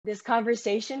This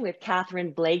conversation with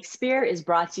Catherine Blakespear is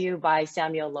brought to you by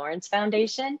Samuel Lawrence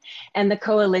Foundation and the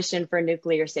Coalition for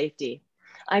Nuclear Safety.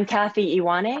 I'm Cathy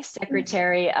Iwane,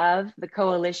 Secretary of the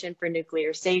Coalition for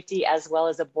Nuclear Safety, as well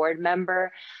as a board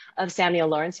member of Samuel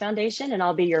Lawrence Foundation, and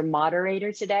I'll be your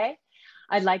moderator today.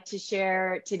 I'd like to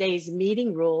share today's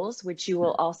meeting rules, which you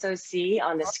will also see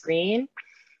on the screen.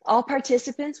 All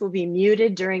participants will be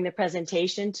muted during the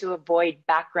presentation to avoid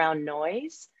background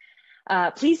noise.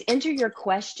 Please enter your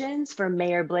questions for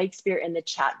Mayor Blakespear in the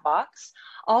chat box.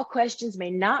 All questions may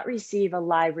not receive a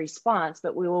live response,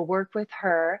 but we will work with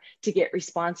her to get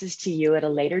responses to you at a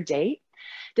later date.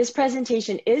 This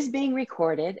presentation is being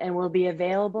recorded and will be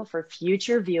available for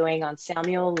future viewing on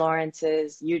Samuel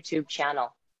Lawrence's YouTube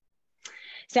channel.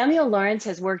 Samuel Lawrence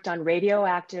has worked on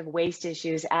radioactive waste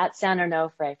issues at San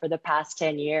Onofre for the past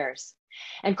 10 years,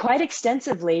 and quite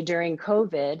extensively during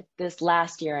COVID this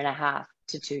last year and a half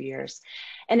to 2 years,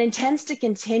 and intends to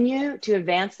continue to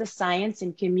advance the science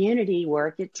and community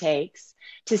work it takes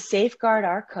to safeguard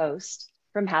our coast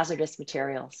from hazardous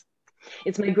materials.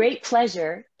 It's my great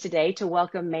pleasure today to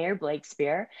welcome Mayor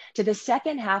Blakespear to the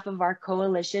second half of our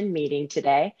coalition meeting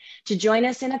today to join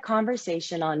us in a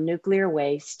conversation on nuclear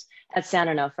waste at San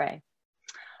Onofre.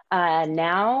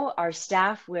 Now our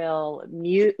staff will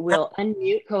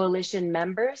unmute coalition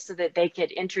members so that they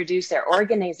could introduce their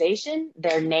organization,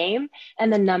 their name,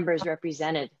 and the numbers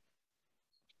represented.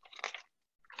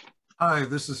 Hi,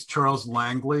 this is Charles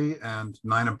Langley and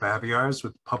Nina Babiars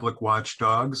with Public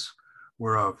Watchdogs.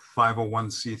 We're a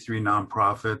 501c3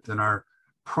 nonprofit, and our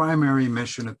primary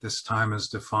mission at this time is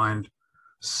to find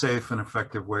safe and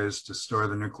effective ways to store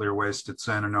the nuclear waste at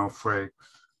San Onofre.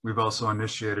 We've also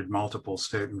initiated multiple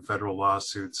state and federal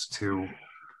lawsuits to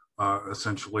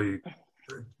essentially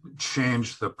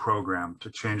change the program, to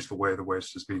change the way the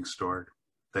waste is being stored.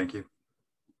 Thank you.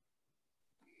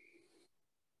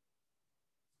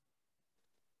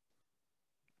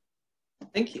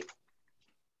 Thank you.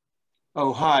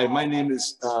 Oh, hi, my name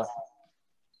is,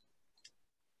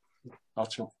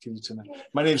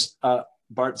 my name's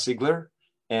Bart Ziegler.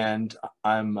 And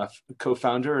I'm a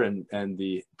co-founder and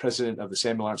the president of the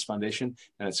Samuel Lawrence Foundation.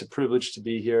 And it's a privilege to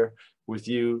be here with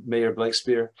you, Mayor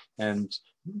Blakespear, and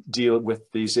deal with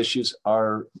these issues.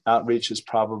 Our outreach is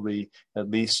probably at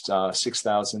least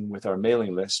 6,000 with our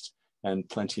mailing list and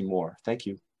plenty more. Thank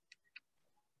you.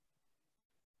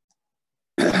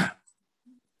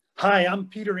 Hi, I'm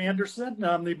Peter Anderson.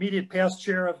 I'm the immediate past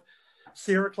chair of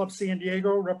Sierra Club San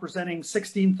Diego, representing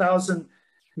 16,000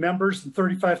 members and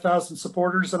 35,000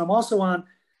 supporters. And I'm also on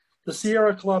the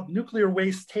Sierra Club Nuclear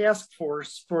Waste Task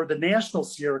Force for the National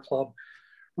Sierra Club,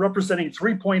 representing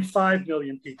 3.5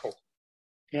 million people.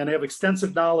 And I have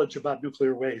extensive knowledge about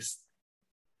nuclear waste.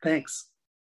 Thanks.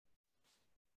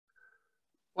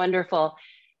 Wonderful.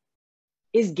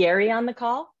 Is Gary on the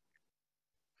call?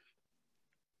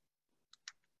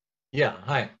 Yeah,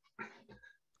 hi.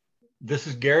 This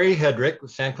is Gary Hedrick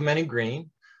with San Clemente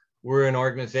Green. We're an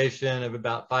organization of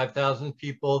about 5,000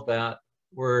 people that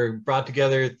were brought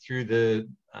together through the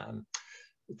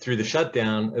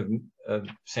shutdown of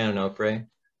San Onofre,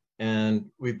 and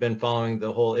we've been following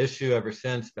the whole issue ever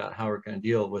since about how we're going to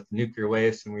deal with nuclear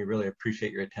waste, and we really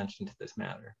appreciate your attention to this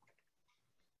matter.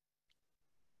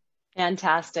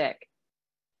 Fantastic.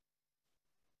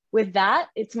 With that,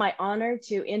 it's my honor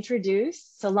to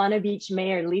introduce Solana Beach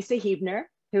Mayor Lisa Huebner,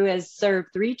 who has served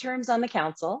 3 terms on the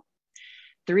council,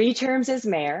 3 terms as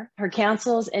mayor. Her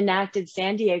council's enacted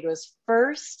San Diego's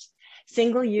first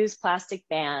single-use plastic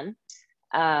ban,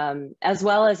 as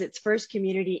well as its first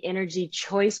community energy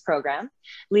choice program.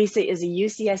 Lisa is a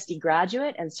UCSD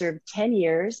graduate and served 10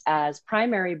 years as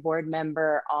primary board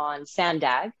member on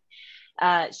SANDAG.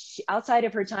 Outside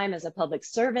of her time as a public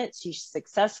servant, she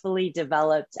successfully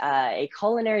developed a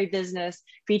culinary business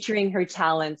featuring her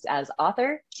talents as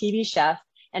author, TV chef,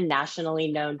 and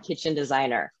nationally known kitchen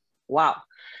designer. Wow.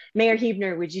 Mayor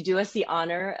Huebner, would you do us the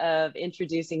honor of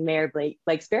introducing Mayor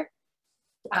Blakespear?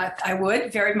 I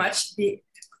would very much be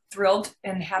thrilled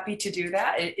and happy to do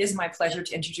that. It is my pleasure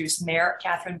to introduce Mayor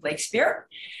Catherine Blakespear.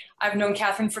 I've known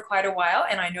Catherine for quite a while,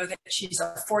 and I know that she's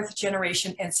a 4th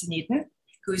generation Encinitan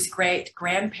whose great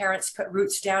grandparents put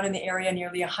roots down in the area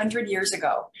nearly 100 years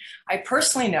ago. I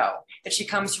personally know that she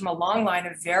comes from a long line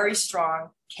of very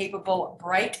strong, capable,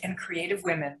 bright, and creative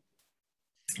women.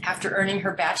 After earning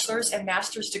her bachelor's and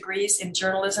master's degrees in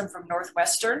journalism from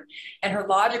Northwestern and her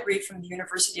law degree from the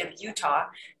University of Utah,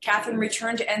 Catherine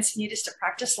returned to Encinitas to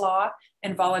practice law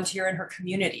and volunteer in her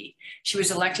community. She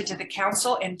was elected to the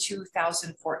council in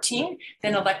 2014,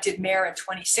 then elected mayor in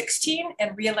 2016,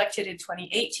 and re-elected in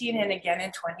 2018 and again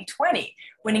in 2020,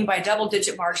 winning by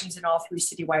double-digit margins in all 3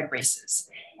 citywide races.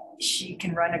 she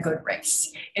can run a good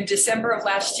race. In December of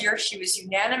last year, she was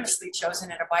unanimously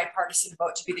chosen in a bipartisan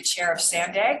vote to be the chair of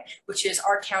SANDAG, which is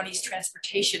our county's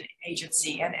transportation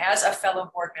agency. And as a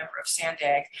fellow board member of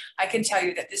SANDAG, I can tell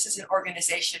you that this is an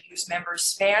organization whose members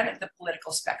span the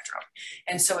political spectrum,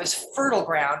 and so is fertile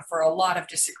ground for a lot of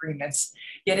disagreements.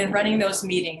 Yet in running those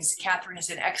meetings, Catherine is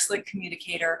an excellent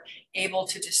communicator, able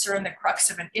to discern the crux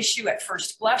of an issue at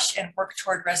first blush and work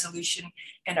toward resolution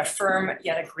in a firm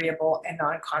yet agreeable and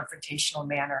non-confrontational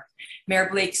manner. Mayor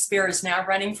Blakespear is now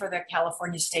running for the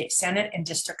California State Senate in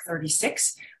District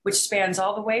 36, which spans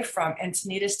all the way from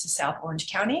Encinitas to South Orange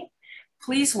County.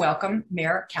 Please welcome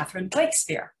Mayor Catherine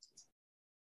Blakespear.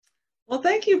 Well,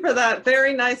 thank you for that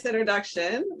very nice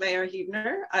introduction, Mayor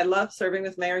Huebner. I love serving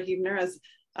with Mayor Huebner as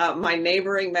my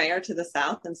neighboring mayor to the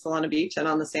south in Solana Beach and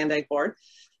on the SANDAG board.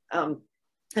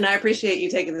 And I appreciate you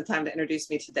taking the time to introduce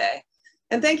me today.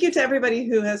 And thank you to everybody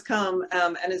who has come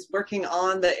and is working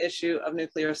on the issue of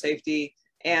nuclear safety,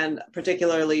 and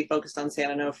particularly focused on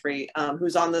San Onofre,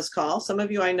 who's on this call. Some of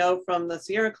you I know from the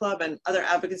Sierra Club and other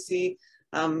advocacy.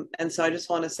 And so I just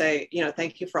want to say,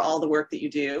 thank you for all the work that you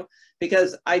do,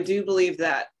 because I do believe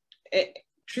that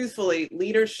truthfully,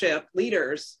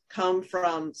 leaders come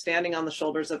from standing on the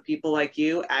shoulders of people like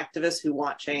you, activists who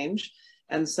want change.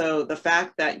 And so the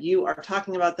fact that you are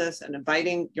talking about this and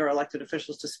inviting your elected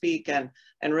officials to speak and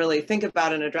really think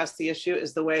about and address the issue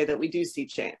is the way that we do see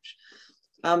change.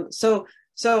 So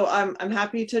I'm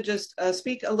happy to just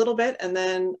speak a little bit, and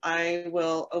then I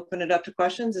will open it up to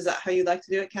questions. Is that how you'd like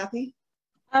to do it, Cathy?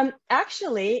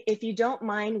 Actually, if you don't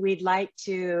mind, we'd like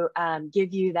to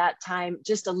give you that time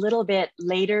just a little bit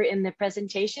later in the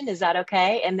presentation. Is that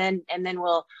okay? And then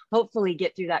we'll hopefully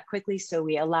get through that quickly, so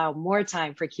we allow more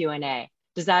time for Q&A.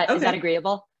 Is that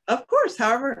agreeable? Of course.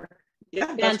 However,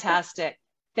 yeah. Fantastic.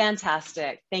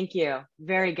 Fantastic. Thank you.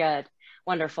 Very good.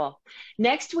 Wonderful.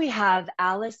 Next, we have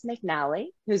Alice McNally,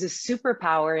 who's a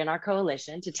superpower in our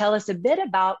coalition, to tell us a bit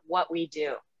about what we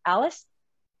do. Alice?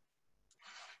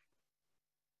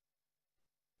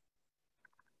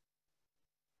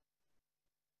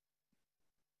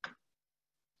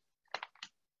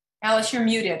 Alice, you're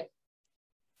muted.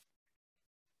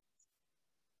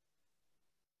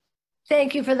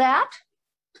 Thank you for that.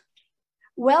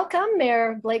 Welcome,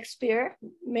 Mayor Blakespear,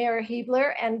 Mayor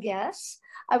Huebner, and guests.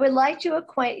 I would like to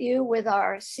acquaint you with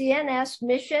our CNS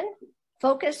mission,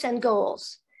 focus, and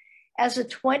goals. As a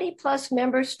 20+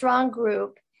 member strong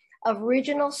group of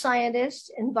regional scientists,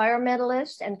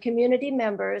 environmentalists, and community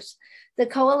members, the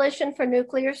Coalition for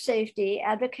Nuclear Safety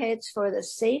advocates for the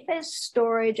safest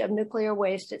storage of nuclear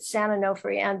waste at San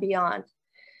Onofre and beyond.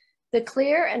 The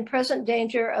clear and present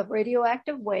danger of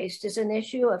radioactive waste is an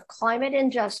issue of climate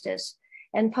injustice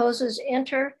and poses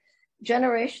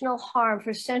intergenerational harm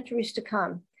for centuries to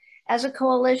come. As a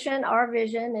coalition, our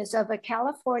vision is of a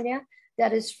California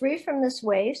that is free from this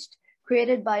waste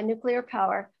created by nuclear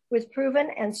power, with proven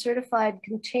and certified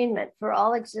containment for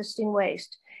all existing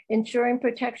waste, ensuring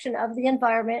protection of the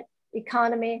environment,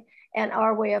 economy, and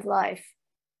our way of life.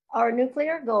 Our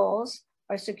nuclear goals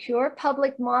are secure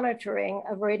public monitoring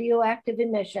of radioactive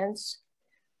emissions,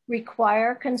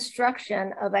 require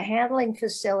construction of a handling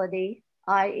facility,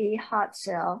 i.e. hot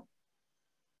cell,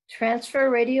 transfer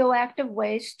radioactive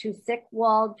waste to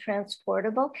thick-walled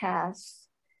transportable casks,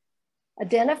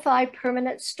 identify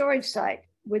permanent storage site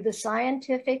with the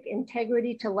scientific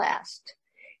integrity to last,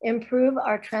 improve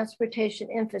our transportation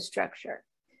infrastructure.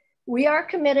 We are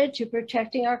committed to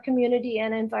protecting our community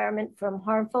and environment from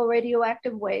harmful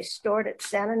radioactive waste stored at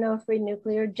San Onofre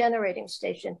Nuclear Generating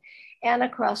Station and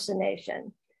across the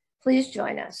nation. Please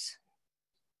join us.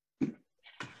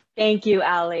 Thank you,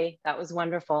 Ali. That was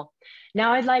wonderful.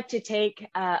 Now I'd like to take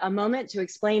a moment to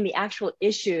explain the actual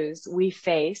issues we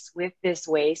face with this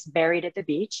waste buried at the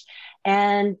beach,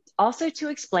 and also to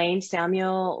explain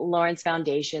Samuel Lawrence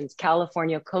Foundation's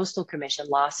California Coastal Commission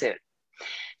lawsuit.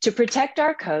 To protect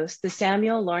our coast, the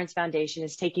Samuel Lawrence Foundation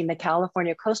is taking the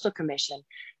California Coastal Commission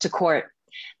to court.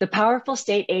 The powerful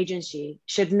state agency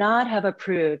should not have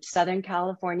approved Southern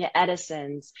California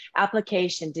Edison's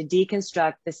application to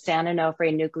deconstruct the San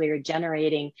Onofre Nuclear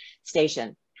Generating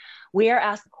Station. We are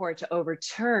asking the court to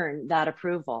overturn that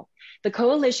approval. The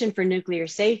Coalition for Nuclear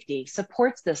Safety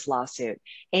supports this lawsuit,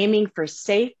 aiming for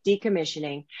safe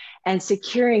decommissioning and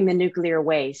securing the nuclear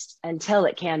waste until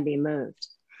it can be moved.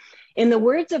 In the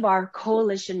words of our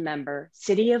coalition member,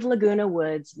 City of Laguna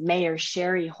Woods Mayor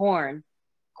Sherry Horn,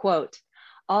 quote,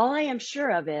 "All I am sure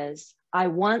of is I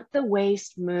want the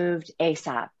waste moved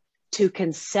ASAP to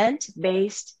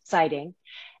consent-based siting,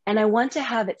 and I want to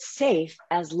have it safe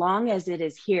as long as it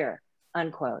is here,"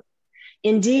 unquote.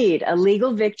 Indeed, a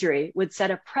legal victory would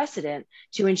set a precedent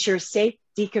to ensure safe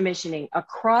decommissioning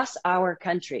across our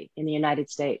country in the United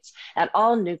States at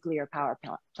all nuclear power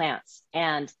plants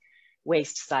and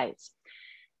waste sites.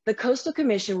 The Coastal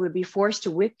Commission would be forced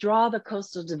to withdraw the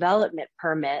coastal development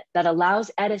permit that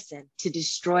allows Edison to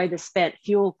destroy the spent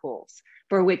fuel pools,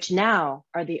 for which now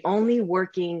are the only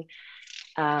working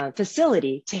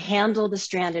facility to handle the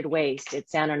stranded waste at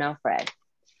San Onofre.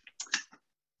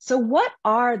 So what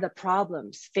are the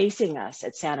problems facing us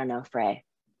at San Onofre?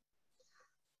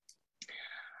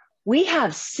 We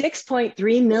have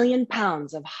 6.3 million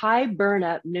pounds of high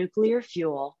burn-up nuclear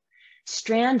fuel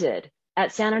stranded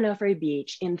at San Onofre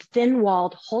Beach in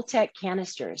thin-walled Holtec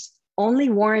canisters, only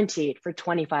warranted for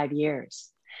 25 years.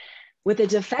 With a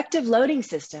defective loading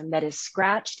system that has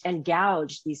scratched and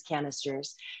gouged these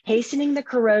canisters, hastening the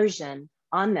corrosion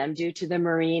on them due to the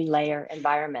marine layer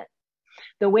environment.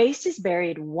 The waste is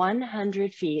buried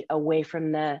 100 feet away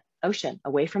from the ocean,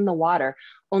 away from the water,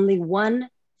 only 1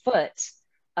 foot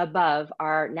above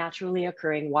our naturally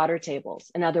occurring water tables.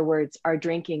 In other words, our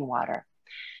drinking water.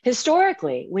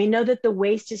 Historically, we know that the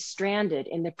waste is stranded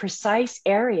in the precise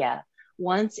area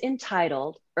once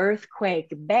entitled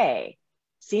Earthquake Bay,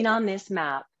 seen on this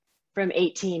map from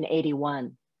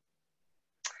 1881.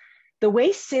 The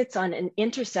waste sits on an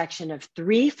intersection of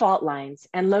 3 fault lines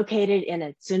and located in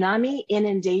a tsunami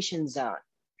inundation zone.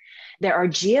 There are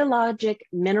geologic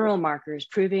mineral markers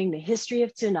proving the history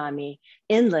of tsunami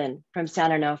inland from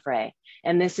San Onofre,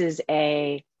 and this is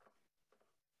a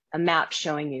map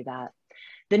showing you that.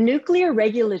 The Nuclear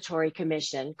Regulatory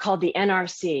Commission, called the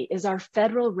NRC, is our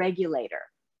federal regulator.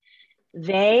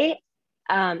 They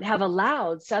have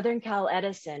allowed Southern Cal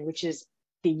Edison, which is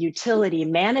the utility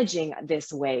managing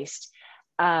this waste,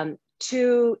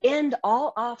 to end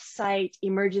all off-site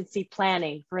emergency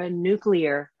planning for a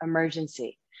nuclear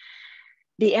emergency.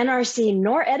 The NRC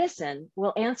nor Edison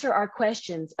will answer our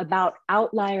questions about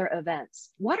outlier events.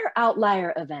 What are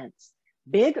outlier events?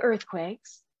 Big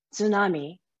earthquakes,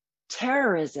 tsunami,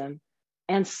 terrorism,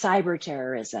 and cyber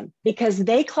terrorism, because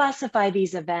they classify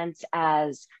these events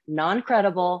as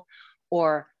non-credible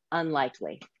or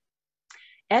unlikely.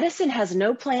 Edison has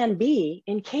no plan B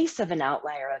in case of an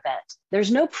outlier event.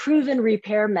 There's no proven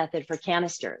repair method for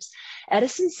canisters.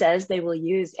 Edison says they will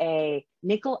use a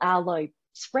nickel alloy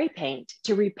spray paint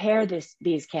to repair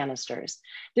these canisters.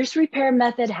 This repair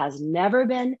method has never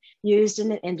been used in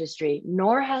the industry,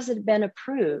 nor has it been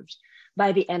approved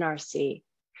by the NRC.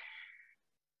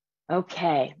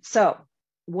 Okay, so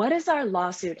what is our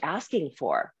lawsuit asking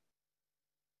for?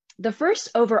 The first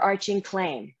overarching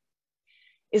claim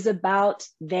is about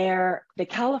the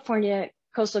California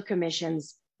Coastal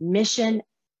Commission's mission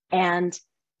and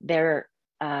their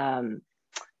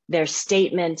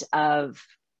statement of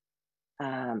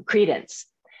credence.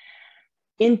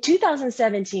 In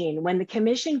 2017, when the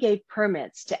commission gave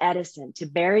permits to Edison to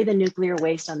bury the nuclear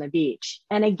waste on the beach,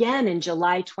 and again in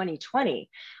July 2020,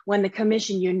 when the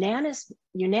commission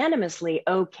unanimously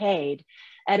okayed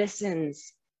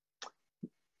Edison's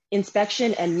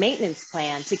inspection and maintenance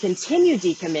plan to continue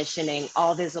decommissioning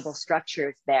all visible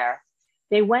structures there,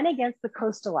 they went against the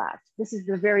Coastal Act. This is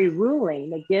the very ruling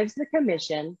that gives the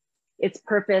commission its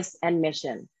purpose and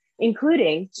mission,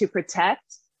 including to protect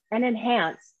and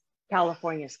enhance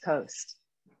California's coast.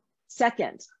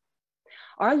 Second,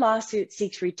 our lawsuit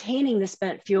seeks retaining the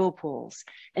spent fuel pools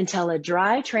until a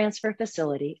dry transfer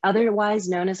facility, otherwise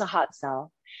known as a hot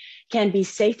cell, can be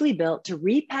safely built to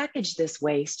repackage this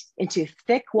waste into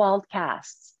thick-walled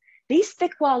casts. These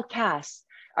thick-walled casts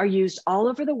are used all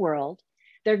over the world.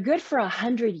 They're good for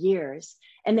 100 years,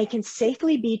 and they can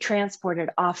safely be transported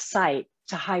off-site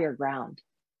to higher ground.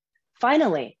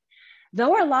 Finally,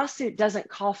 though our lawsuit doesn't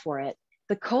call for it,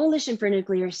 the Coalition for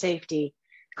Nuclear Safety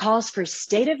calls for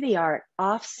state-of-the-art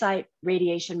off-site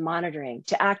radiation monitoring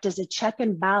to act as a check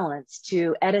and balance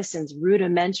to Edison's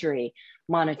rudimentary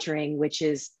monitoring, which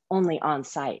is only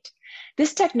on-site.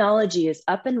 This technology is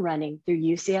up and running through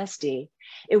UCSD.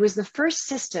 It was the first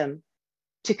system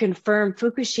to confirm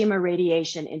Fukushima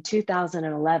radiation in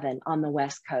 2011 on the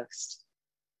West Coast.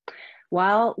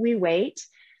 While we await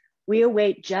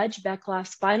Judge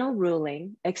Beckloff's final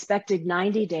ruling, expected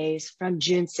 90 days from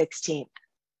June 16th.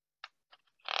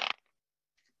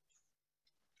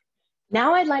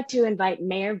 Now I'd like to invite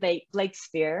Mayor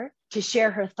Blakespear to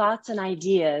share her thoughts and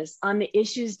ideas on the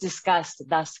issues discussed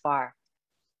thus far.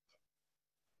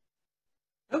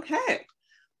 Okay,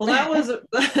 well that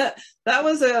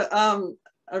was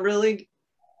a really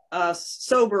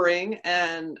sobering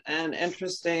and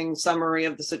interesting summary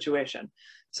of the situation.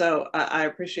 So I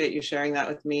appreciate you sharing that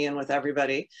with me and with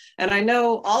everybody. And I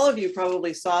know all of you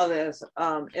probably saw this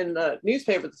in the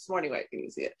newspaper this morning. Wait, can you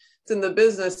see it? It's in the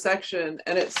business section,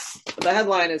 and the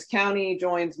headline is "County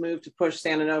Joins Move to Push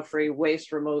San Onofre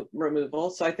Waste Removal."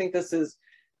 So I think this is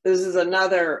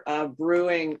another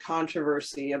brewing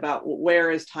controversy about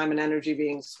where is time and energy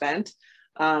being spent,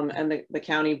 and the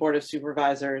County Board of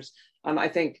Supervisors. I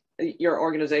think your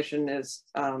organization is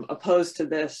opposed to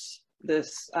this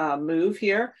move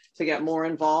here to get more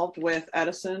involved with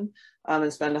Edison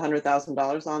and spend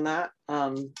 $100,000 on that.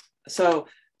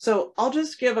 So I'll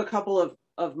just give a couple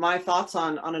of my thoughts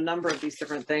on a number of these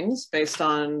different things based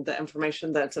on the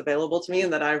information that's available to me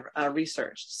and that I've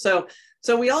researched. So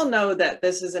we all know that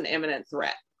this is an imminent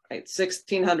threat, right?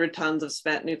 1,600 tons of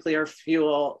spent nuclear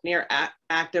fuel near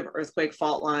active earthquake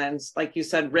fault lines. Like you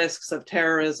said, risks of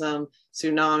terrorism,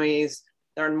 tsunamis.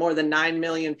 There are more than 9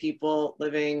 million people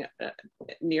living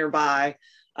nearby.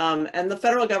 And the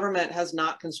federal government has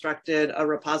not constructed a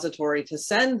repository to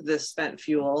send this spent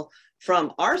fuel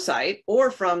from our site or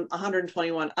from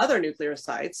 121 other nuclear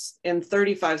sites in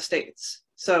 35 states.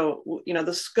 So, you know,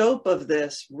 the scope of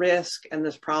this risk and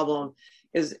this problem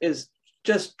is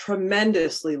just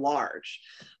tremendously large.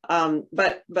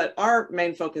 But our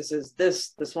main focus is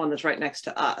this one that's right next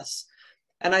to us.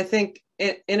 And I think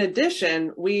in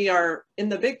addition, we are, in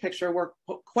the big picture, we're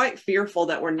quite fearful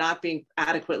that we're not being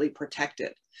adequately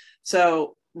protected.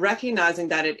 So recognizing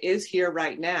that it is here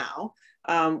right now,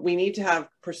 we need to have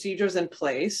procedures in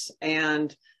place,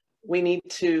 and we need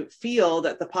to feel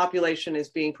that the population is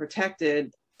being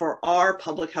protected for our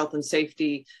public health and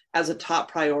safety as a top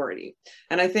priority.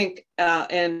 And I think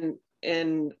I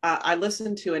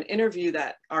listened to an interview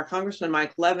that our Congressman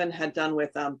Mike Levin had done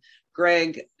with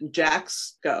Greg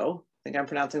Jaczko, I think I'm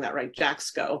pronouncing that right,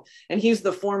 Jaczko, and he's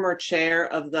the former chair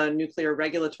of the Nuclear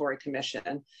Regulatory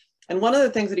Commission. And one of the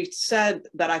things that he said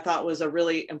that I thought was a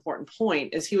really important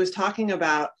point is he was talking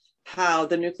about how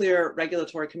the Nuclear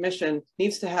Regulatory Commission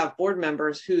needs to have board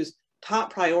members whose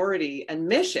top priority and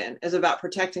mission is about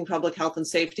protecting public health and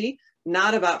safety,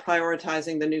 not about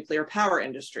prioritizing the nuclear power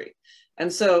industry.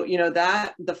 And so, you know,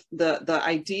 that the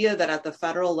idea that at the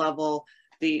federal level,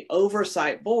 the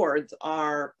oversight boards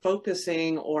are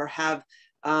focusing or have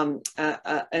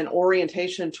an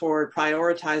orientation toward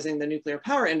prioritizing the nuclear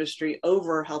power industry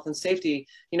over health and safety,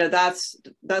 you know, that's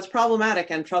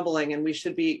problematic and troubling, and we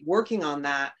should be working on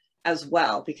that as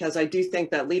well, because I do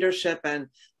think that leadership and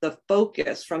the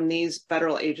focus from these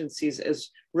federal agencies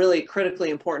is really critically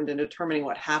important in determining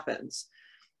what happens.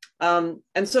 And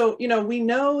so, you know, we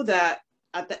know that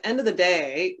at the end of the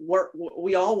day, what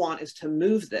we all want is to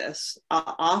move this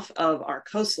off of our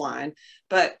coastline.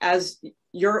 But as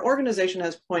your organization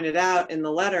has pointed out in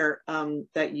the letter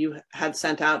that you had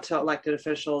sent out to elected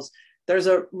officials, there's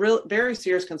a very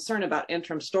serious concern about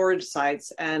interim storage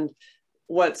sites. And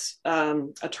what's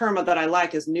a term that I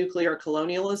like is nuclear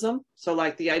colonialism. So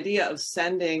like the idea of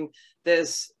sending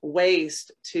this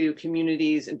waste to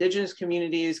communities, indigenous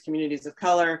communities, communities of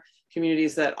color,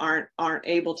 communities that aren't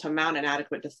able to mount an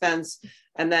adequate defense.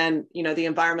 And then, you know, the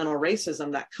environmental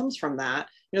racism that comes from that,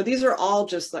 you know, these are all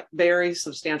just like very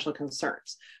substantial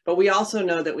concerns. But we also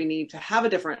know that we need to have a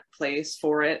different place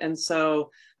for it. And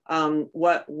so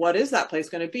what is that place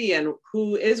going to be, and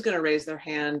who is going to raise their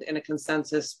hand in a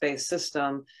consensus-based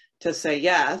system to say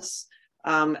yes?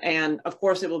 And of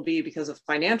course, it will be because of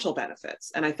financial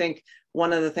benefits. And I think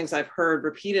one of the things I've heard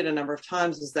repeated a number of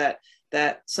times is that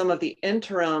some of the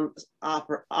interim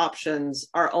options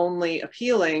are only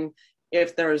appealing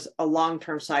if there's a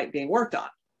long-term site being worked on.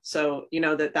 So, you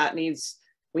know,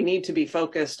 we need to be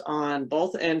focused on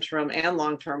both interim and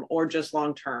long-term, or just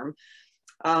long-term.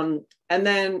 And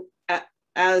then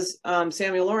as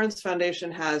Samuel Lawrence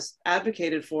Foundation has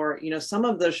advocated for, you know, some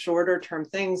of the shorter term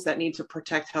things that need to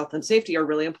protect health and safety are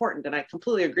really important. And I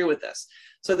completely agree with this.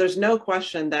 So there's no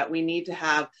question that we need to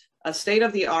have a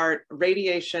state-of-the-art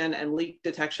radiation and leak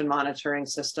detection monitoring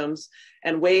systems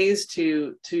and ways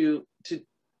to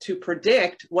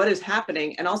predict what is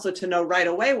happening, and also to know right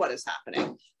away what is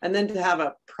happening, and then to have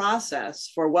a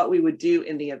process for what we would do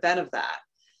in the event of that.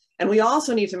 And we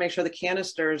also need to make sure the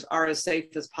canisters are as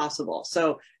safe as possible.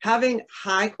 So having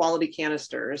high quality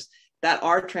canisters that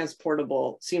are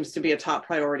transportable seems to be a top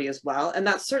priority as well. And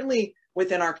that's certainly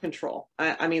within our control.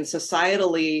 I mean,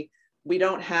 societally, we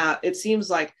don't have, it seems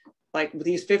like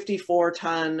these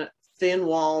 54-ton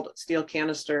thin-walled steel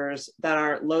canisters that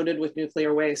are loaded with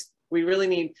nuclear waste, we really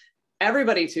need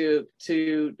everybody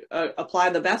to apply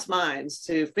the best minds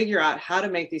to figure out how to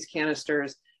make these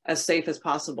canisters as safe as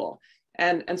possible.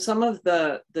 And some of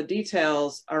the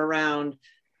details around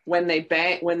when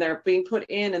they're being put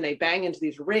in and they bang into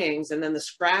these rings and then the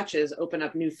scratches open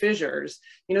up new fissures,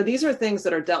 you know, these are things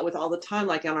that are dealt with all the time,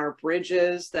 like on our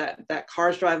bridges that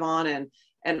cars drive on,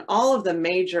 and all of the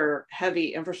major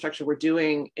heavy infrastructure we're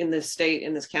doing in this state,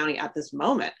 in this county at this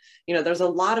moment. You know, there's a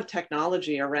lot of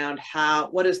technology around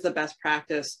what is the best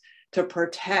practice to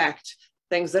protect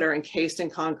things that are encased in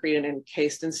concrete and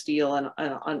encased in steel and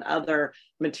on other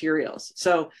materials.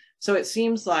 So it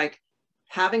seems like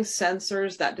having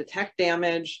sensors that detect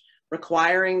damage,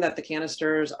 requiring that the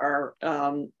canisters are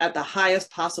at the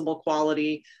highest possible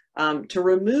quality to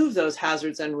remove those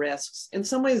hazards and risks. In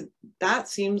some ways, that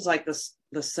seems like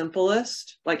the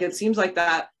simplest. Like, it seems like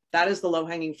that is the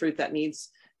low-hanging fruit that needs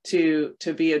to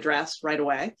be addressed right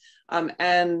away.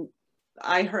 And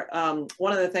I heard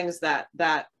one of the things that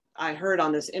I heard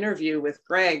on this interview with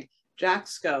Greg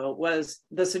Jacksko was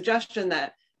the suggestion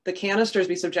that the canisters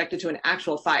be subjected to an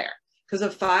actual fire, because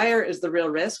a fire is the real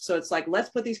risk. So it's like, let's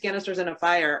put these canisters in a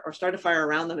fire or start a fire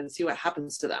around them and see what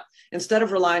happens to them, instead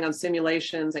of relying on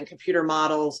simulations and computer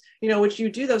models, you know, which you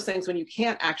do those things when you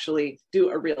can't actually do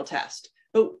a real test,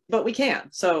 but we can.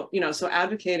 So, you know, so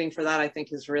advocating for that, I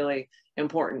think, is really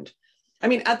important. I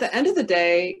mean, at the end of the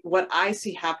day, what I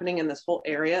see happening in this whole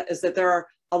area is that there are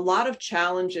a lot of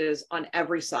challenges on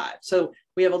every side. So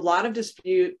we have a lot of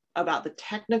dispute about the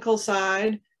technical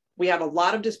side. We have a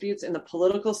lot of disputes in the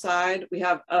political side. We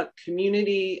have a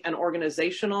community and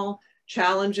organizational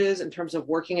challenges in terms of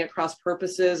working at cross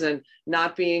purposes and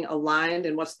not being aligned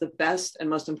in what's the best and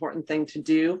most important thing to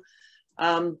do.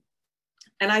 And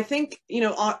I think, you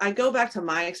know, I go back to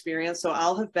my experience. So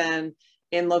I'll have been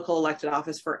in local elected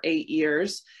office for 8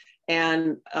 years,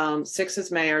 and 6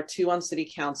 as mayor, 2 on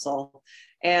city council.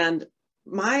 And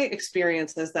my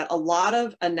experience is that a lot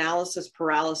of analysis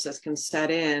paralysis can set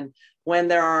in when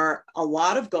there are a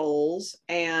lot of goals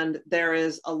and there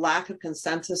is a lack of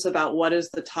consensus about what is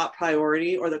the top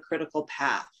priority or the critical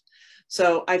path.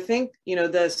 So I think, you know,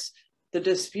 the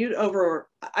dispute over,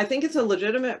 I think it's a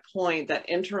legitimate point that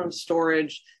interim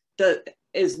storage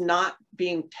is not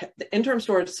being, the interim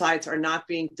storage sites are not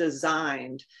being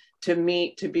designed to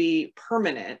be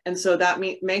permanent. And so that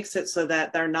makes it so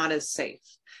that they're not as safe.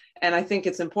 And I think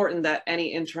it's important that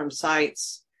any interim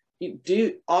sites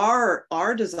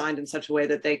are designed in such a way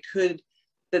that they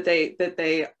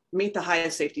meet the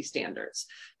highest safety standards.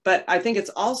 But I think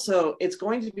it's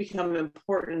going to become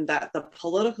important that the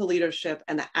political leadership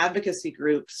and the advocacy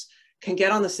groups can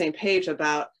get on the same page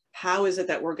about how is it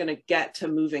that we're going to get to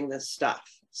moving this stuff.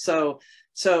 So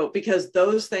because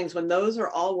those things, when those are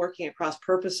all working at cross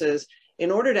purposes,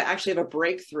 in order to actually have a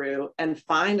breakthrough and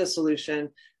find a solution,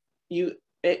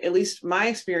 at least my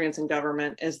experience in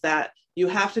government is that you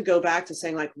have to go back to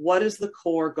saying, like, what is the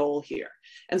core goal here?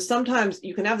 And sometimes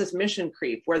you can have this mission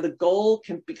creep where the goal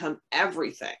can become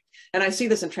everything. And I see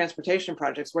this in transportation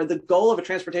projects where the goal of a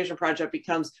transportation project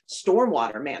becomes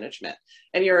stormwater management.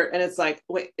 And it's like,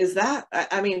 wait, is that,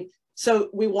 I mean, so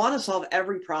we want to solve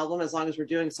every problem as long as we're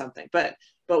doing something, but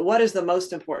what is the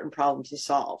most important problem to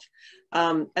solve?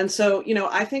 And so, you know,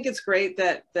 I think it's great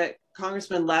that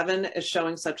Congressman Levin is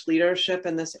showing such leadership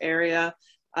in this area,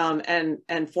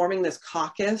 and forming this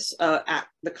caucus at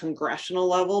the congressional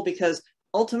level, because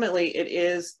ultimately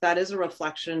that is a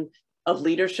reflection of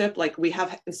leadership. Like, we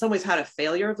have in some ways had a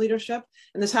failure of leadership,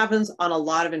 and this happens on a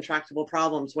lot of intractable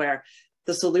problems where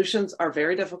the solutions are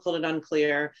very difficult and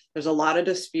unclear. There's a lot of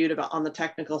dispute on the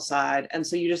technical side. And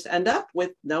so you just end up with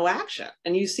no action.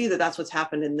 And you see that that's what's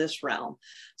happened in this realm.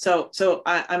 So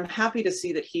I'm happy to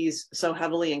see that he's so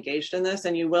heavily engaged in this.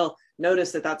 And you will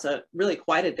notice that that's really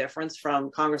quite a difference from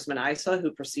Congressman Issa,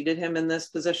 who preceded him in this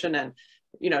position and,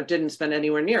 you know, didn't spend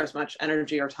anywhere near as much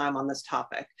energy or time on this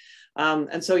topic.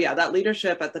 And so, yeah, that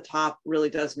leadership at the top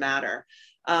really does matter.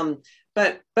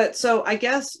 But so I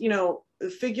guess, you know,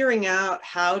 figuring out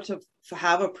how to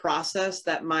have a process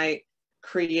that might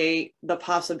create the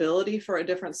possibility for a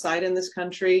different site in this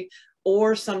country,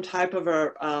 or some type of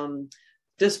a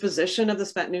disposition of the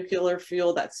spent nuclear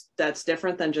fuel that's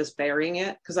different than just burying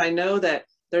it. Because I know that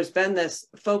there's been this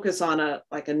focus on a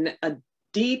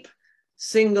deep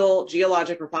single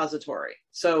geologic repository.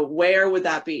 So where would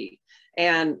that be?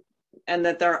 And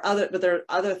that there are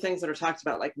other things that are talked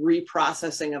about, like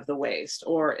reprocessing of the waste,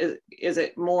 or is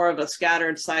it more of a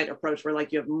scattered site approach where,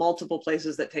 like, you have multiple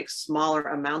places that take smaller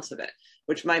amounts of it,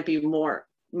 which might be more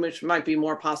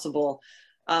possible.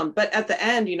 But at the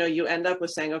end, you know, you end up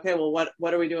with saying, okay, well,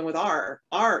 what are we doing with our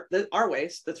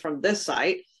waste that's from this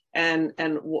site, and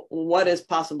what is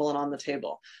possible and on the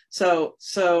table? So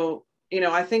you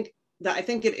know, I think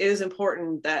it is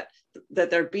important that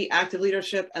there be active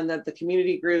leadership and that the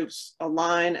community groups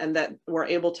align and that we're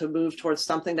able to move towards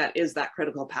something that is that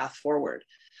critical path forward.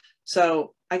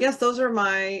 So I guess those are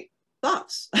my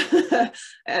thoughts.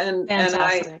 and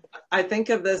I think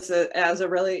of this as a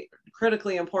really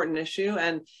critically important issue.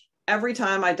 And every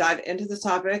time I dive into this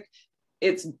topic,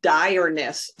 its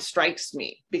direness strikes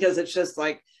me, because it's just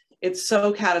like, it's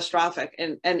so catastrophic.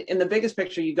 And in the biggest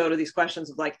picture, you go to these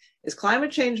questions of like, is climate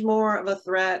change more of a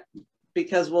threat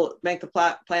because we'll make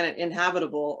the planet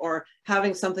inhabitable, or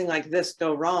having something like this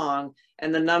go wrong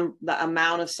and the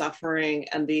amount of suffering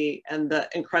and the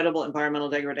incredible environmental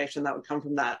degradation that would come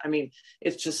from that? I mean,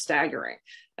 it's just staggering.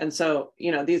 And so,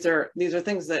 you know, these are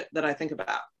things that I think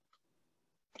about.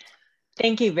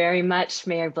 Thank you very much,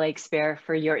 Mayor Blakespear,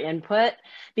 for your input.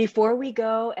 Before we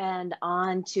go and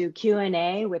on to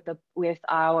Q&A with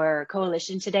our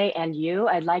coalition today and you,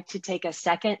 I'd like to take a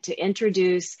second to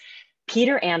introduce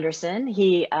Peter Anderson.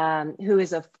 He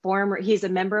he's a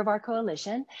member of our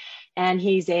coalition, and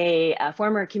he's a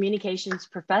former communications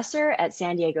professor at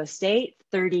San Diego State,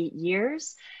 30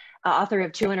 years, author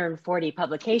of 240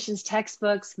 publications,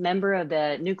 textbooks, member of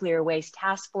the Nuclear Waste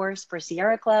Task Force for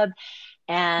Sierra Club,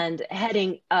 and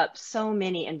heading up so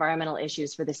many environmental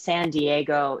issues for the San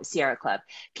Diego Sierra Club.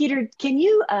 Peter, can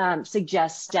you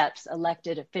suggest steps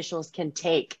elected officials can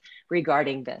take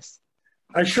regarding this?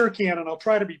 I sure can, and I'll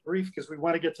try to be brief because we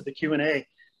want to get to the Q&A.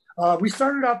 We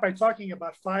started out by talking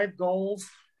about 5 goals.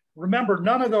 Remember,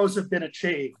 none of those have been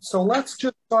achieved. So let's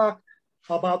just talk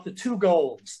about the 2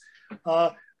 goals.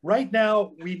 Right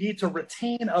now, we need to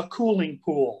retain a cooling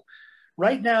pool.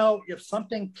 Right now, if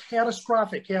something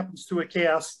catastrophic happens to a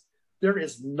cask, there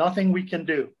is nothing we can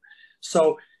do.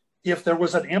 So if there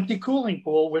was an empty cooling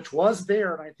pool, which was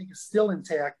there, and I think is still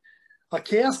intact, a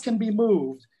cask can be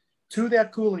moved to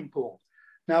that cooling pool.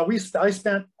 Now, I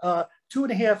spent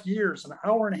 2.5 years, an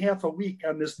hour and a half a week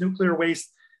on this Nuclear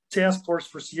Waste Task Force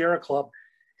for Sierra Club.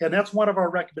 And that's one of our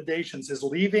recommendations, is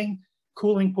leaving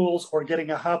cooling pools or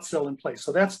getting a hot cell in place.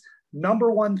 So that's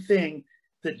number 1 thing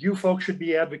that you folks should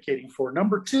be advocating for.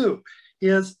 Number 2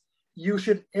 is you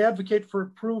should advocate for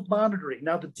improved monitoring.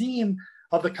 Now, the Dean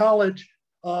of the College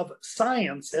of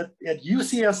Science at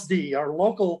UCSD, our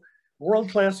local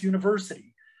world-class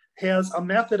university, has a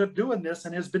method of doing this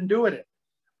and has been doing it.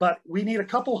 But we need a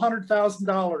couple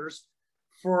 $100,000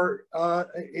 for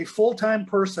a full-time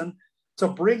person to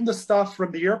bring the stuff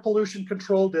from the Air Pollution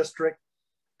Control District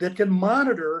that can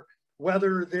monitor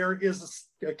whether there is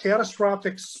a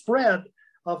catastrophic spread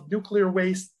of nuclear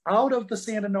waste out of the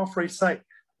San Onofre site.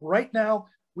 Right now,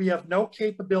 we have no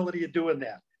capability of doing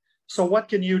that. So what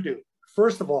can you do?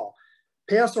 First of all,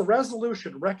 pass a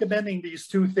resolution recommending these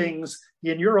 2 things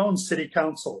in your own city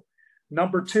council.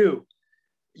 Number 2,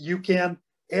 you can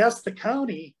ask the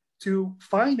county to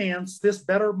finance this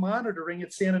better monitoring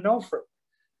at San Onofre.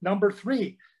 Number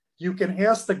 3, you can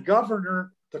ask the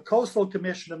governor, the Coastal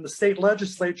Commission, and the state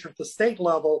legislature at the state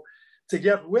level to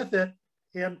get with it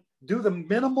and do the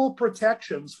minimal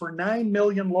protections for 9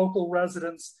 million local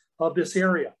residents of this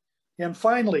area. And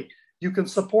finally, you can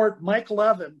support Mike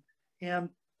Levin and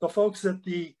the folks at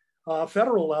the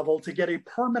federal level to get a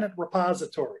permanent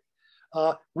repository.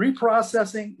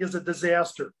 Reprocessing is a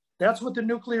disaster. That's what the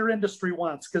nuclear industry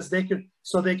wants, because they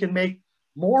can make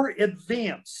more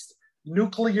advanced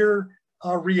nuclear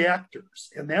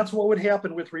reactors. And that's what would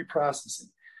happen with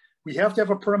reprocessing. We have to have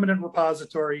a permanent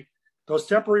repository. Those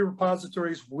temporary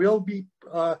repositories will be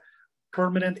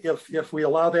permanent if we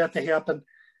allow that to happen.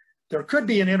 There could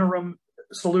be an interim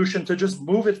solution to just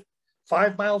move it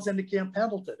 5 miles into Camp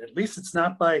Pendleton. At least it's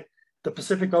not by the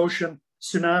Pacific Ocean,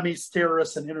 tsunamis,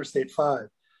 terrorists, and Interstate 5.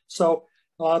 So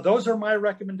those are my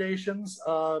recommendations.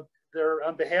 They're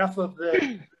on behalf of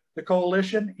the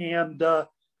coalition, and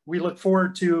we look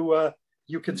forward to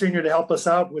you continue to help us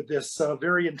out with this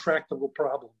very intractable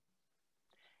problem.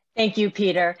 Thank you,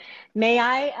 Peter. May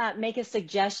I make a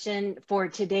suggestion for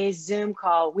today's Zoom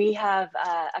call? We have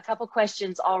a couple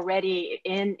questions already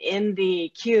in the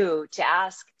queue to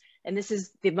ask, and this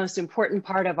is the most important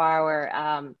part of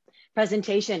our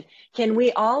presentation. Can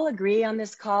we all agree on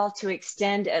this call to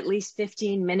extend at least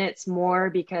 15 minutes more,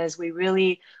 because we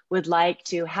really would like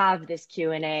to have this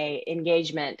Q&A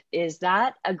engagement? Is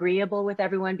that agreeable with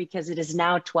everyone? Because it is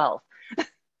now 12.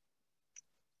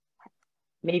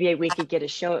 Maybe we could get a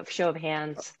show of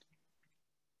hands.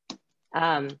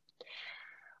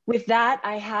 With that,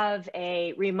 I have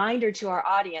a reminder to our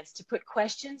audience to put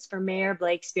questions for Mayor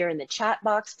Blakespear in the chat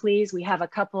box, please. We have a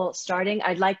couple starting.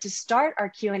 I'd like to start our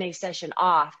Q&A session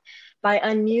off by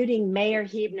unmuting Mayor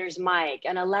Huebner's mic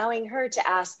and allowing her to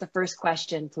ask the first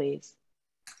question, please.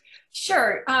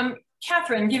 Sure.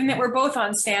 Catherine, given that we're both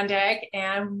on Sandag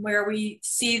and where we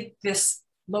see this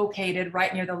located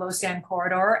right near the low sand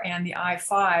corridor and the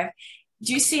I-5,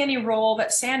 do you see any role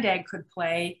that Sandag could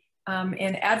play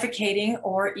in advocating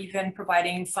or even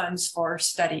providing funds for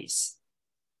studies?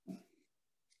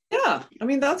 Yeah, I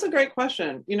mean, that's a great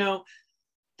question. You know,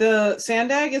 the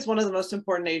Sandag is one of the most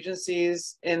important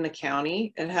agencies in the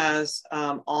county. It has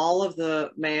all of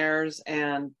the mayors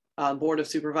and board of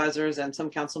supervisors and some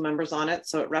council members on it.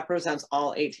 So it represents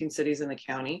all 18 cities in the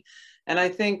county. And I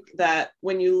think that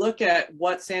when you look at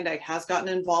what Sandag has gotten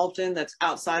involved in that's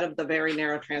outside of the very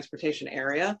narrow transportation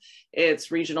area, it's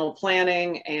regional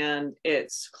planning and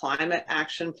it's climate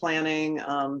action planning.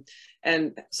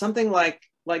 And something like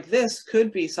this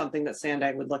could be something that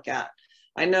Sandag would look at.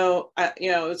 I know,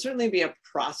 you know, it would certainly be a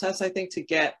process, I think, to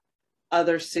get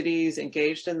other cities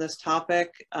engaged in this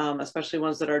topic, especially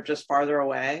ones that are just farther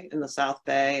away in the South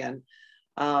Bay. And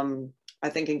I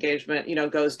think engagement, you know,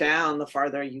 goes down the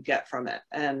farther you get from it.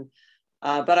 And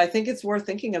but I think it's worth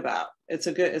thinking about. It's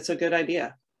a good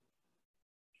idea.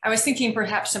 I was thinking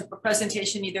perhaps some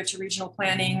presentation either to regional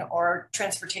planning or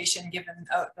transportation, given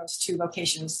those two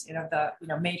locations, you know,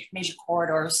 the major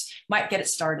corridors might get it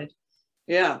started.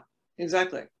 Yeah,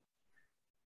 exactly.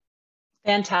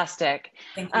 Fantastic.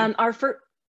 Thank you.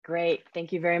 Great,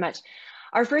 thank you very much.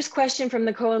 Our first question from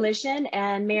the coalition,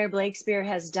 and Mayor Blakespear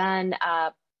has done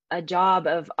a job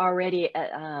of already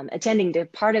attending to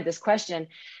part of this question.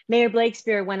 Mayor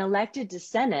Blakespear, when elected to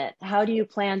Senate, how do you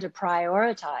plan to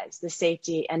prioritize the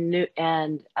safety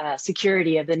and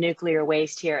security of the nuclear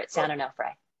waste here at San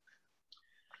Onofre?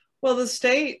 Well, the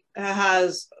state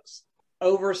has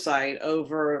oversight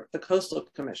over the Coastal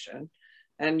Commission,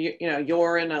 and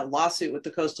you're in a lawsuit with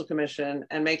the Coastal Commission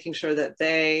and making sure that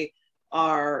they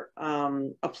are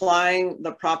applying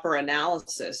the proper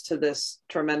analysis to this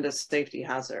tremendous safety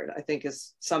hazard, I think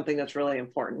is something that's really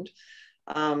important.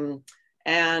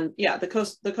 And yeah,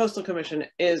 the Coastal Commission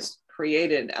is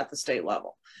created at the state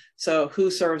level. So who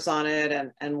serves on it,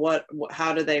 and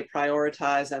how do they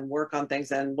prioritize and work on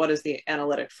things, and what is the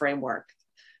analytic framework?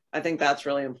 I think that's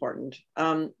really important.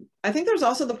 I think there's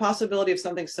also the possibility of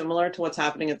something similar to what's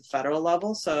happening at the federal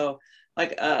level. So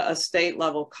like a state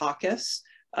level caucus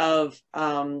of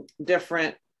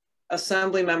different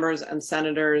assembly members and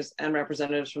senators and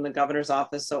representatives from the governor's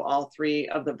office. So all three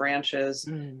of the branches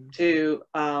to,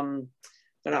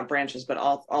 they're not branches, but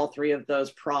all three of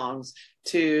those prongs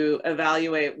to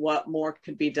evaluate what more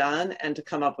could be done and to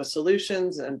come up with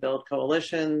solutions and build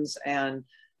coalitions and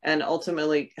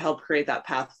ultimately help create that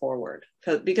path forward.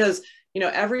 Because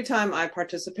every time I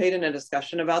participate in a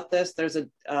discussion about this, there's a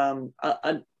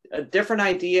different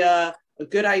idea, a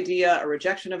good idea, a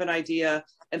rejection of an idea.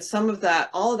 And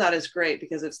all of that is great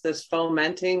because it's this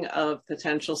fomenting of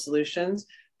potential solutions.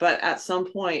 But at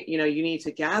some point, you need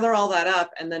to gather all that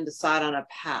up and then decide on a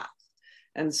path.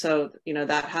 And so,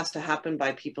 that has to happen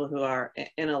by people who are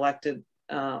in elected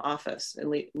office in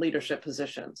leadership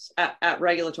positions at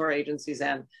regulatory agencies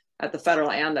and at the federal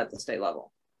and at the state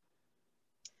level.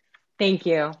 Thank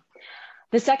you.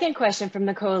 The second question from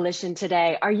the coalition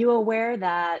today, are you aware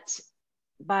that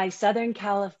by Southern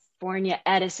California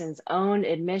Edison's own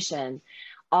admission,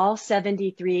 all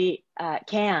 73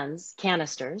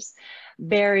 canisters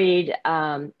buried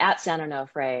at San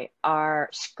Onofre are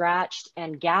scratched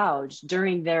and gouged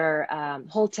during their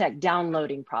Holtec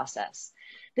downloading process.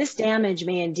 This damage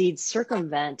may indeed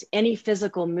circumvent any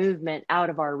physical movement out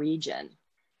of our region.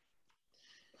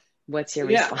 What's your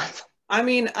response? I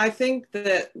mean, I think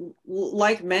that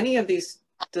like many of these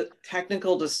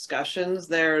technical discussions,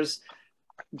 there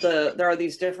are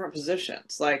these different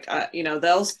positions. Like,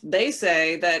 they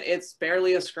say that it's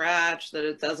barely a scratch, that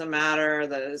it doesn't matter,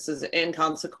 that this is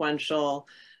inconsequential,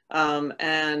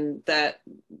 and that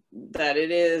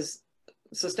it is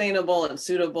sustainable and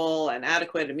suitable and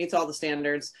adequate and meets all the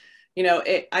standards.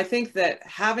 I think that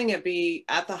having it be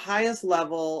at the highest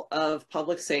level of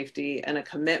public safety and a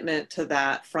commitment to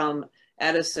that from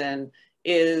Edison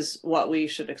is what we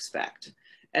should expect.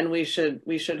 And we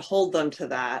should hold them to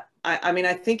that. I mean,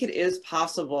 I think it is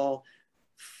possible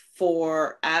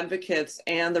for advocates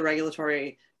and the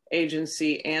regulatory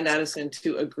agency and Edison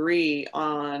to agree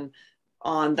on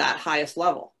that highest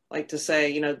level. Like to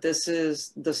say, this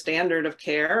is the standard of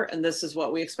care and this is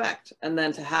what we expect. And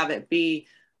then to have it be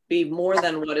more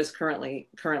than what is currently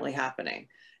happening.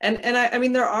 And I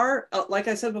mean, there are, like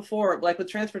I said before, like with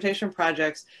transportation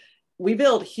projects, we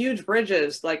build huge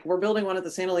bridges. Like we're building one at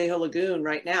the San Elijo Lagoon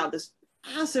right now, this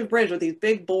massive bridge with these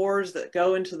big bores that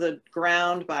go into the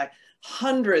ground by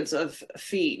hundreds of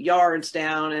feet, yards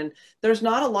down. And there's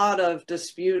not a lot of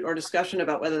dispute or discussion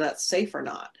about whether that's safe or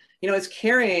not. it's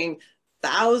carrying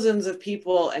thousands of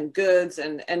people and goods,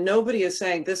 and nobody is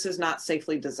saying this is not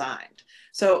safely designed.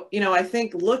 So, I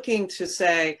think looking to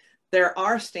say there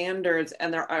are standards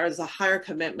and there is a higher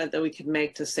commitment that we can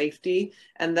make to safety,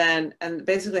 and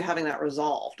basically having that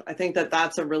resolved. I think that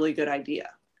that's a really good idea,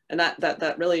 and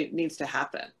that really needs to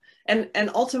happen. And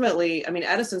ultimately, I mean,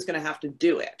 Edison's going to have to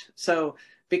do it. So,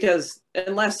 because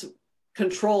unless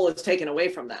control is taken away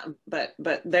from them, but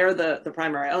they're the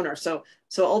primary owner. So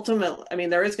ultimately, I mean,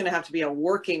 there is going to have to be a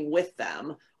working with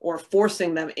them or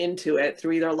forcing them into it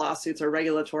through either lawsuits or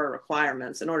regulatory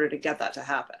requirements in order to get that to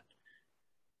happen.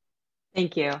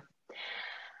 Thank you.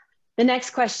 The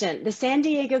next question. The San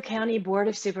Diego County Board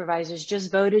of Supervisors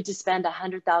just voted to spend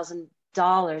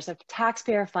 $100,000 of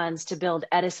taxpayer funds to build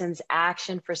Edison's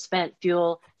Action for Spent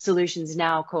Fuel Solutions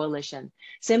Now coalition,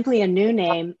 simply a new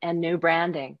name and new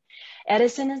branding.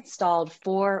 Edison installed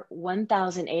 4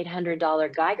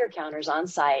 $1,800 Geiger counters on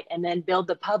site and then billed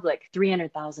the public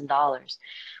 $300,000.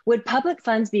 Would public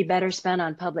funds be better spent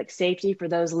on public safety for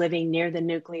those living near the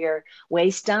nuclear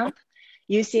waste dump?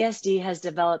 UCSD has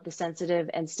developed the sensitive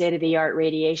and state-of-the-art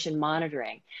radiation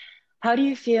monitoring. How do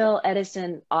you feel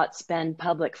Edison ought to spend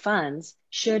public funds?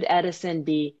 Should Edison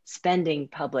be spending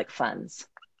public funds?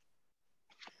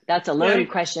 That's a loaded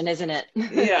question, isn't it?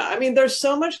 Yeah, I mean, there's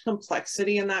so much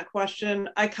complexity in that question.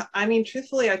 I mean,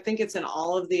 truthfully, I think it's an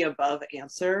all of the above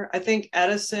answer. I think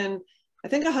Edison, I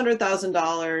think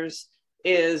 $100,000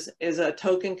 is a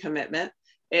token commitment.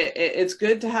 It's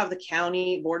good to have the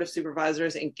county board of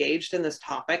supervisors engaged in this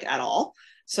topic at all.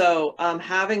 So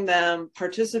having them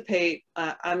participate,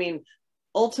 I mean,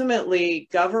 ultimately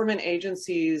government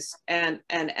agencies and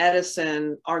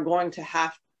Edison are going to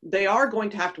have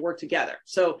to work together.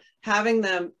 So having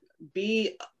them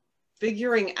be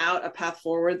figuring out a path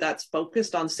forward that's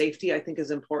focused on safety, I think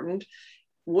is important.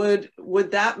 Would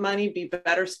that money be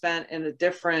better spent in a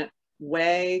different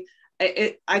way?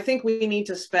 I think we need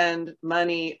to spend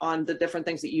money on the different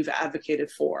things that you've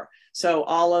advocated for. So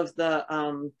all of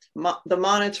the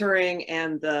monitoring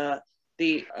and the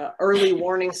early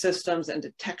warning systems and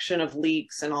detection of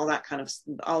leaks and all that kind of,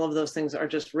 all of those things are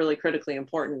just really critically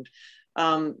important.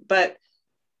 But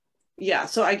yeah,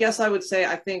 so I guess I would say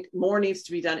I think more needs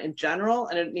to be done in general,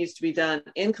 and it needs to be done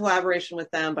in collaboration with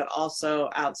them, but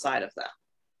also outside of them.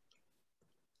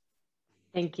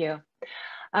 Thank you.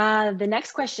 The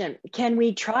next question, can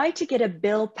we try to get a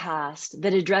bill passed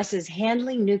that addresses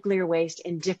handling nuclear waste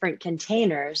in different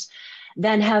containers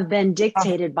than have been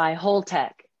dictated by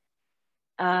Holtec,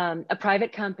 a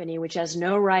private company which has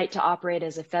no right to operate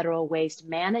as a federal waste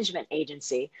management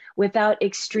agency without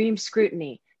extreme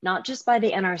scrutiny, not just by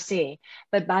the NRC,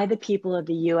 but by the people of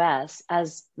the US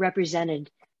as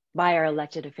represented by our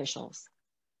elected officials?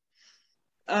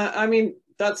 I mean,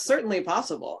 that's certainly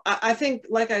possible. I think,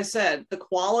 like I said, the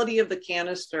quality of the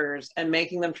canisters and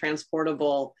making them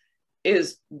transportable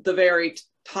is the very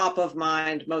top of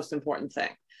mind, most important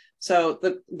thing. So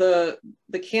the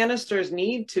canisters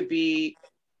need to be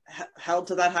held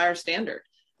to that higher standard.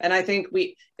 And I think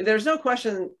there's no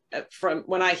question from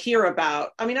when I hear about,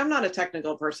 I mean, I'm not a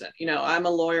technical person, I'm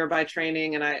a lawyer by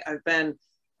training, and I've been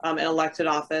in elected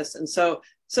office. And so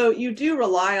you do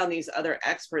rely on these other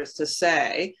experts to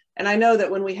say, and I know that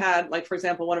when we had, like, for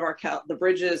example, one of the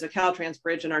bridges, a Caltrans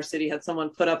bridge in our city, had someone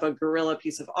put up a guerrilla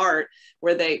piece of art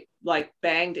where they like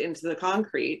banged into the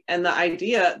concrete. And the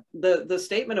idea, the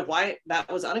statement of why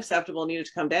that was unacceptable, needed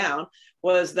to come down,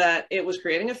 was that it was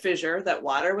creating a fissure that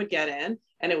water would get in,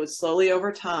 and it would slowly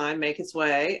over time make its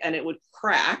way, and it would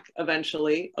crack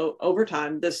eventually over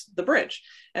time, the bridge.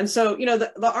 And so,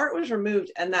 the art was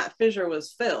removed and that fissure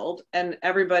was filled, and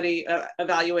everybody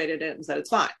evaluated it and said it's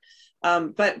fine.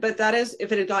 But that is,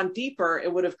 if it had gone deeper,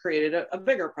 it would have created a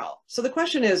bigger problem. So the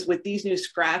question is, with these new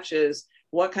scratches,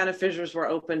 what kind of fissures were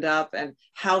opened up, and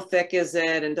how thick is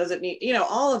it, and does it need,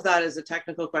 all of that is a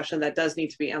technical question that does need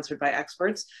to be answered by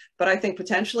experts. But I think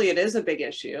potentially it is a big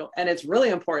issue, and it's really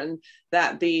important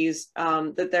that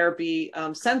that there be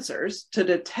sensors to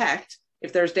detect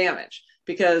if there's damage,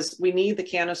 because we need the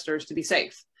canisters to be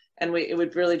safe. And it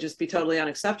would really just be totally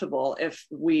unacceptable if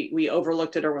we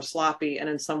overlooked it or were sloppy and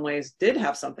in some ways did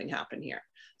have something happen here.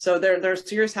 So there's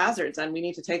serious hazards, and we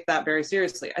need to take that very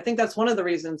seriously. I think that's one of the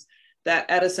reasons that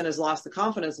Edison has lost the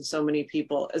confidence of so many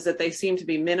people, is that they seem to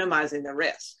be minimizing the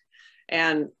risk.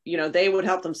 And they would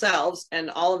help themselves, and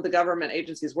all of the government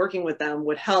agencies working with them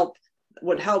would help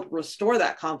restore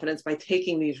that confidence by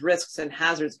taking these risks and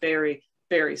hazards very,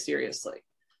 very seriously.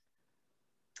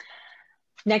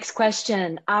 Next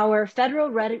question. Our federal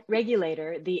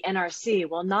regulator, the NRC,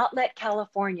 will not let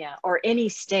California or any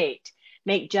state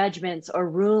make judgments or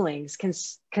rulings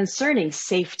concerning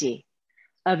safety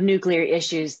of nuclear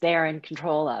issues they're in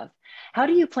control of. How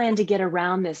do you plan to get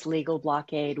around this legal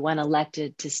blockade when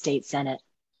elected to state Senate?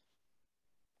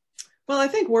 Well, I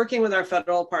think working with our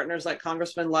federal partners like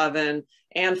Congressman Levin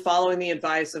and following the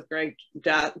advice of Greg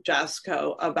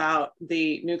Jasko about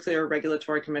the Nuclear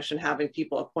Regulatory Commission having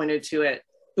people appointed to it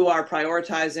who are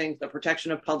prioritizing the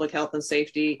protection of public health and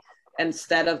safety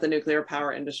instead of the nuclear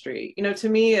power industry. You know, to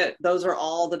me, those are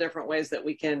all the different ways that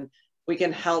we can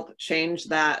help change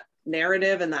that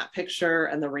narrative and that picture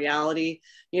and the reality.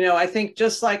 You know, I think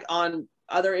just like on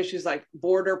other issues like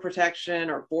border protection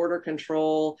or border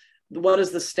control, what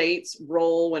is the state's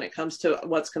role when it comes to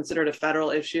what's considered a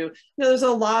federal issue? You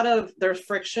know, there's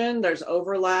friction, there's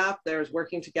overlap, there's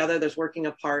working together, there's working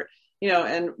apart, you know,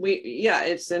 and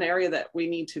it's an area that we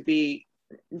need to be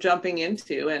jumping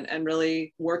into and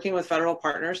really working with federal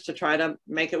partners to try to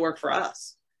make it work for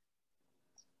us.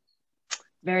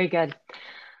 Very good.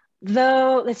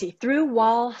 Though, let's see, through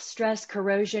wall stress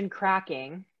corrosion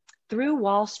cracking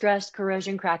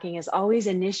is always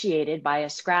initiated by a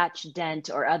scratch, dent,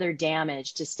 or other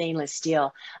damage to stainless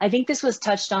steel. I think this was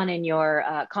touched on in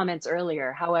your comments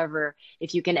earlier. However,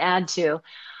 if you can add to,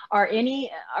 are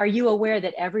you aware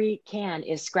that every can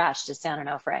is scratched at San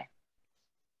Onofre?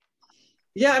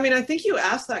 Yeah, I mean, I think you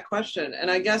asked that question,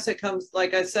 and I guess it comes,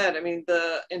 like I said, I mean,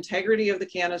 the integrity of the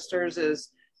canisters is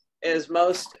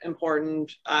most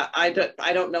important. I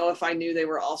don't know if I knew they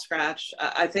were all scratched.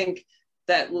 I think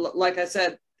that, like I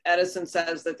said, Edison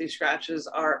says that these scratches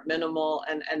are minimal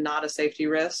and not a safety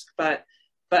risk, but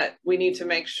we need to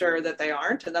make sure that they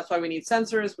aren't. And that's why we need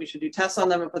sensors. We should do tests on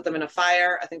them and put them in a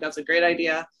fire. I think that's a great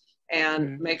idea.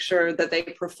 And make sure that they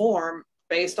perform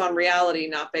based on reality,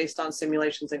 not based on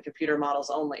simulations and computer models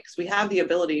only, because we have the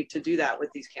ability to do that with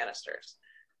these canisters.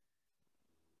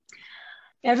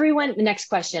 Next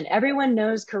question. Everyone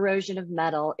knows corrosion of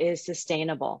metal is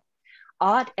sustainable.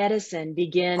 Ought Edison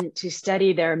begin to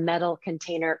study their metal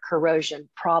container corrosion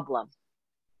problem?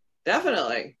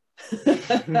 Definitely.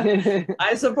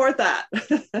 I support that.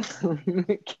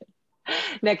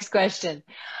 Next question.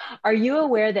 Are you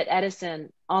aware that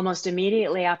Edison, almost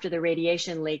immediately after the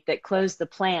radiation leak that closed the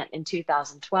plant in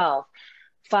 2012,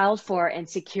 filed for and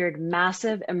secured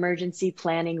massive emergency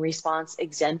planning response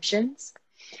exemptions?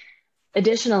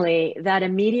 Additionally, that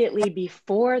immediately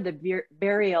before the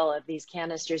burial of these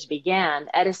canisters began,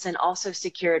 Edison also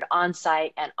secured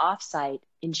on-site and off-site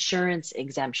insurance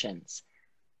exemptions.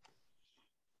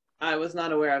 I was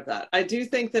not aware of that. I do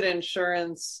think that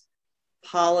insurance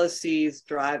policies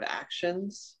drive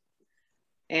actions,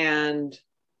 and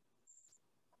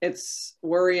it's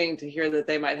worrying to hear that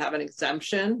they might have an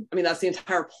exemption. I mean, that's the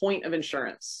entire point of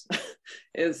insurance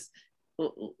is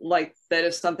like that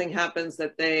if something happens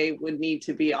that they would need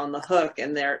to be on the hook,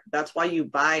 and that's why you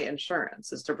buy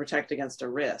insurance, is to protect against a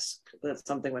risk that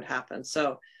something would happen.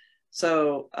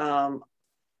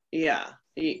 Yeah,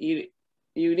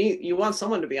 you want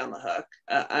someone to be on the hook.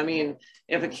 I mean,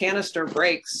 if a canister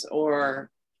breaks or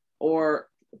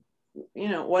you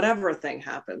know, whatever thing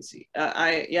happens,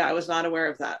 I was not aware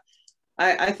of that.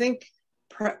 I think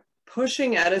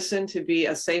pushing Edison to be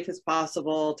as safe as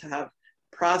possible, to have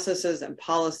processes and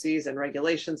policies and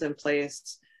regulations in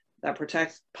place that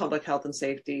protect public health and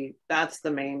safety, that's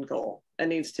the main goal. It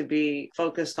needs to be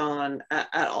focused on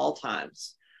at all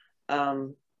times.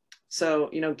 So,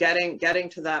 you know, getting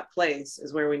to that place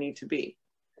is where we need to be.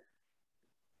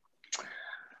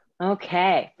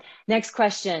 Okay, next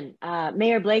question.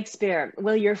 Mayor Blakespear,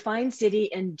 will your fine city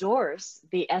endorse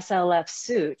the SLF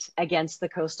suit against the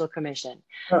Coastal Commission?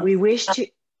 We wish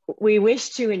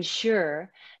to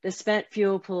ensure the spent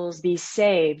fuel pools be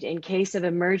saved in case of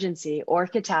emergency or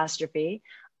catastrophe.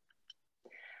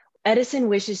 Edison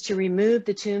wishes to remove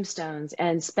the tombstones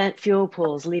and spent fuel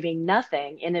pools, leaving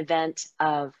nothing in event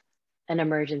of an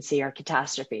emergency or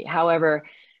catastrophe. However,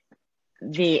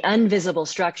 the invisible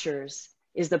structures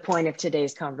is the point of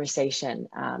today's conversation.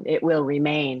 It will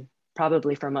remain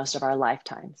probably for most of our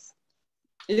lifetimes.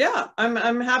 Yeah,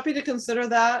 I'm happy to consider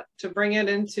that, to bring it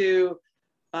into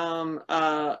an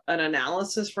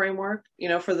analysis framework, you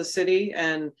know, for the city,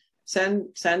 and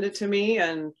send it to me,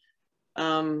 and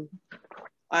I'm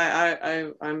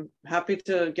happy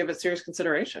to give it serious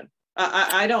consideration.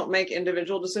 I don't make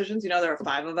individual decisions. You know, there are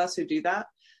 5 of us who do that,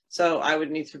 so I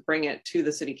would need to bring it to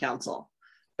the city council.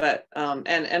 But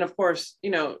and of course, you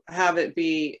know, have it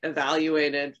be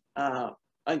evaluated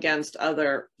against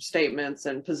other statements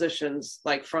and positions,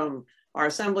 like from our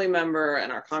assembly member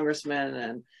and our congressman,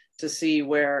 and to see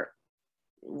where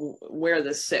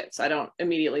this sits. I don't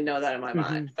immediately know that in my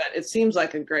mind, but it seems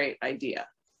like a great idea.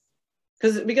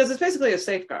 because it's basically a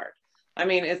safeguard. I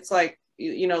mean, it's like,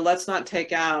 you know, let's not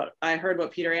take out, I heard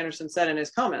what Peter Anderson said in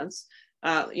his comments,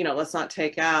 you know, let's not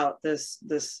take out this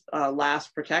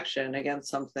last protection against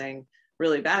something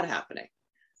really bad happening.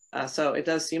 So it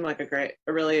does seem like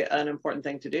really an important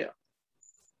thing to do.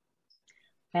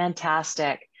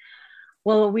 Fantastic.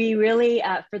 Well, we really,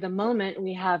 for the moment,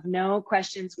 we have no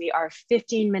questions. We are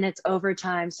 15 minutes over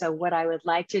time. So what I would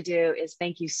like to do is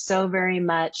thank you so very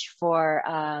much for,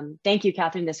 thank you,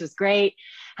 Catherine, this was great.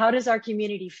 How does our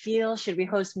community feel? Should we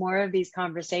host more of these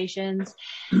conversations?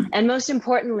 And most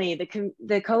importantly,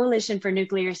 the Coalition for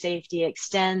Nuclear Safety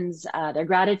extends their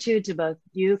gratitude to both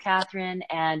you, Catherine,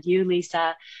 and you,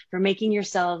 Lisa, for making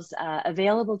yourselves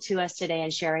available to us today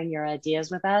and sharing your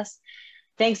ideas with us.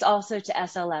 Thanks also to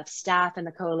SLF staff and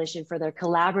the Coalition for their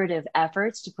collaborative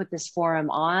efforts to put this forum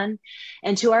on.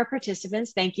 And to our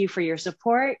participants, thank you for your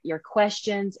support, your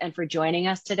questions, and for joining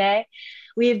us today.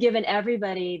 We have given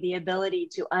everybody the ability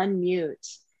to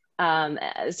unmute.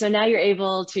 So now you're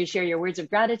able to share your words of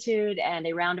gratitude and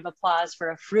a round of applause for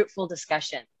a fruitful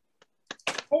discussion.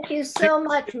 Thank you so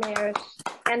much, Mayor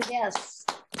and guests.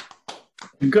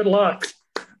 Good luck.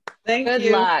 Thank you.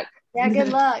 Good luck. Yeah, good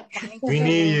luck. We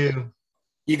need you.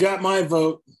 You got my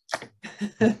vote.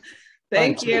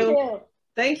 Thank you.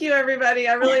 Thank you, everybody.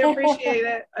 I really appreciate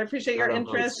it. I appreciate your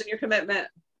interest and your commitment.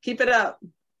 Keep it up.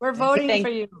 We're voting for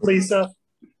you, Lisa.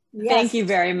 Yes. Thank you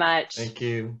very much. Thank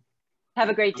you. Have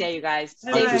a great day, you guys.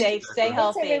 Bye. Stay safe, stay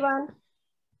healthy. Thanks, everyone.